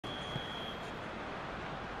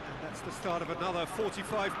That's the start of another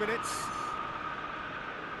 45 minutes.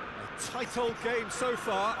 A tight old game so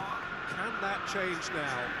far. Can that change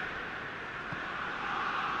now?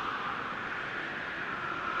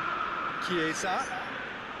 Chiesa.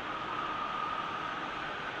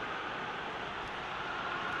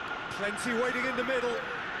 Plenty waiting in the middle.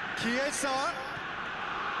 Chiesa.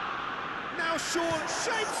 Now Sean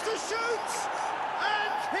shapes to shoot!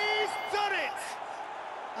 And he's done it!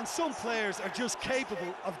 And some players are just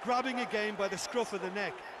capable of grabbing a game by the scruff of the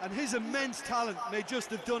neck, and his immense talent may just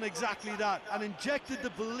have done exactly that and injected the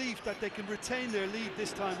belief that they can retain their lead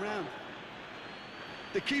this time round.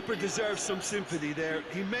 The keeper deserves some sympathy there.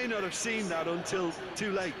 He may not have seen that until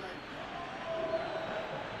too late.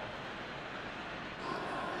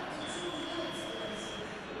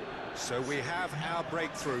 So we have our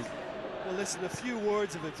breakthrough. Well, listen, a few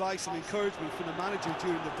words of advice and encouragement from the manager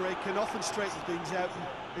during the break can often straighten things out, and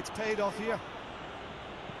it's paid off here.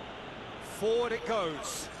 Forward it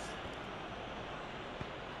goes.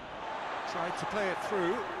 Tried to play it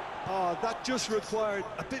through. Oh, that just required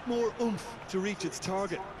a bit more oomph to reach its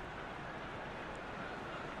target.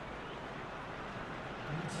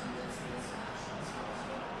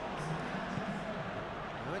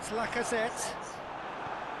 Now it's Lacazette.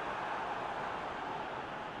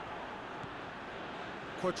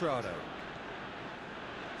 Cuadrado.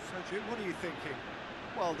 So, Jim, what are you thinking?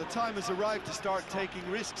 Well, the time has arrived to start taking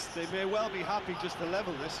risks. They may well be happy just to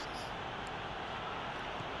level this.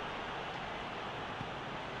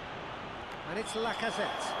 And it's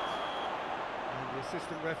Lacazette. And the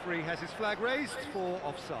assistant referee has his flag raised for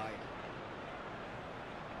offside.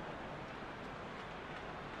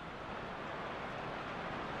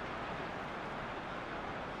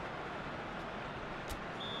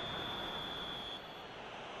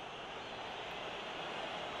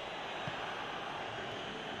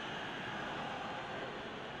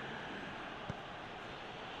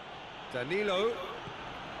 Danilo,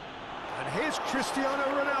 and here's Cristiano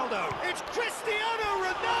Ronaldo. It's Cristiano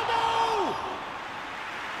Ronaldo!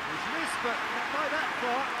 He's missed, but not by that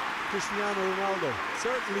far. Cristiano Ronaldo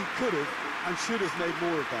certainly could have and should have made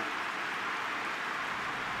more of that.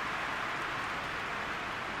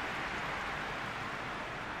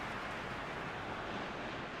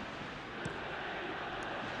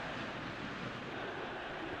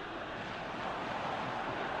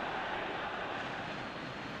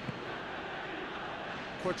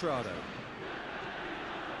 Cuadrado.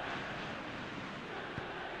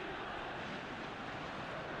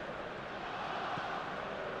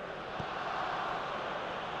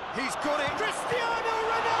 He's got it! Cristiano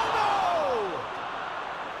Ronaldo!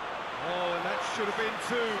 Oh, and that should have been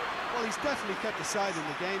two. Well, he's definitely kept the side in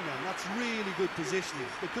the game then. That's really good positioning.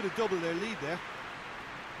 They could have doubled their lead there.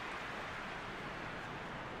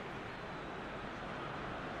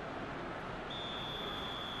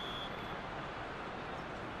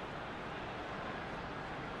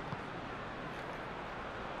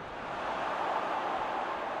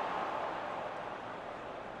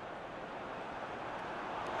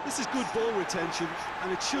 This is good ball retention,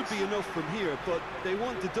 and it should be enough from here, but they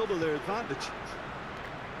want to double their advantage.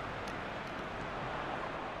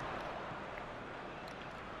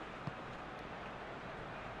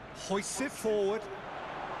 Hoists it forward.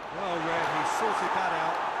 Well read, he sorted that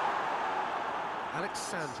out.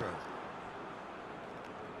 Alexandro.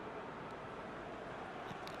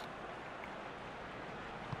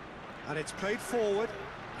 And it's played forward.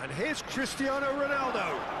 And here's Cristiano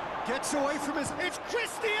Ronaldo. Gets away from his... It's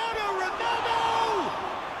Cristiano Ronaldo!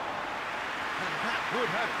 And that would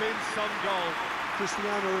have been some goal.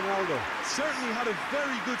 Cristiano Ronaldo certainly had a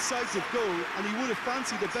very good sight of goal, and he would have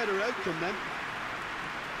fancied a better outcome then.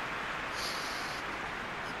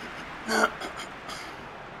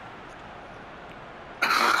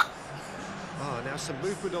 Now some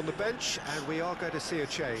movement on the bench, and we are going to see a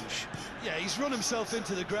change. Yeah, he's run himself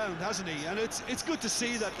into the ground, hasn't he? And it's good to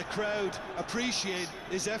see that the crowd appreciate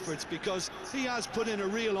his efforts, because he has put in a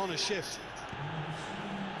real honest shift.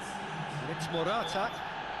 And it's Morata.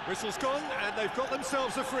 Whistle's gone, and they've got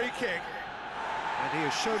themselves a free kick. And he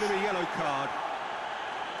has shown him a yellow card.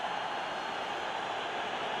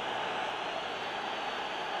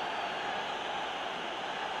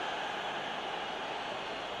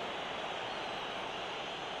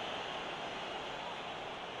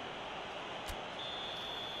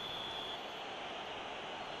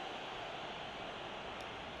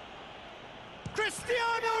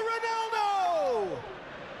 Cristiano Ronaldo!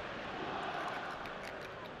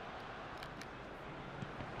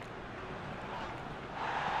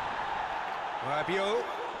 Rabiot.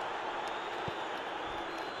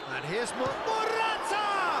 And here's Morata!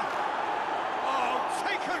 Oh,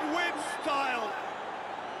 taken with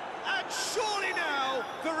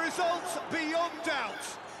results beyond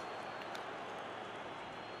doubt.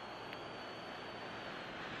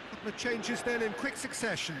 The changes then in quick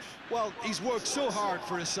succession. Well, he's worked so hard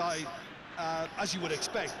for his side, as you would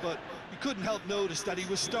expect, but you couldn't help notice that he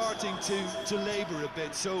was starting to labour a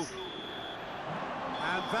bit, so...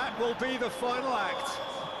 And that will be the final act.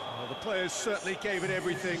 Well, the players certainly gave it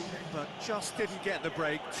everything, but just didn't get the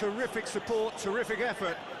break. Terrific support, terrific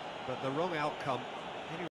effort, but the wrong outcome.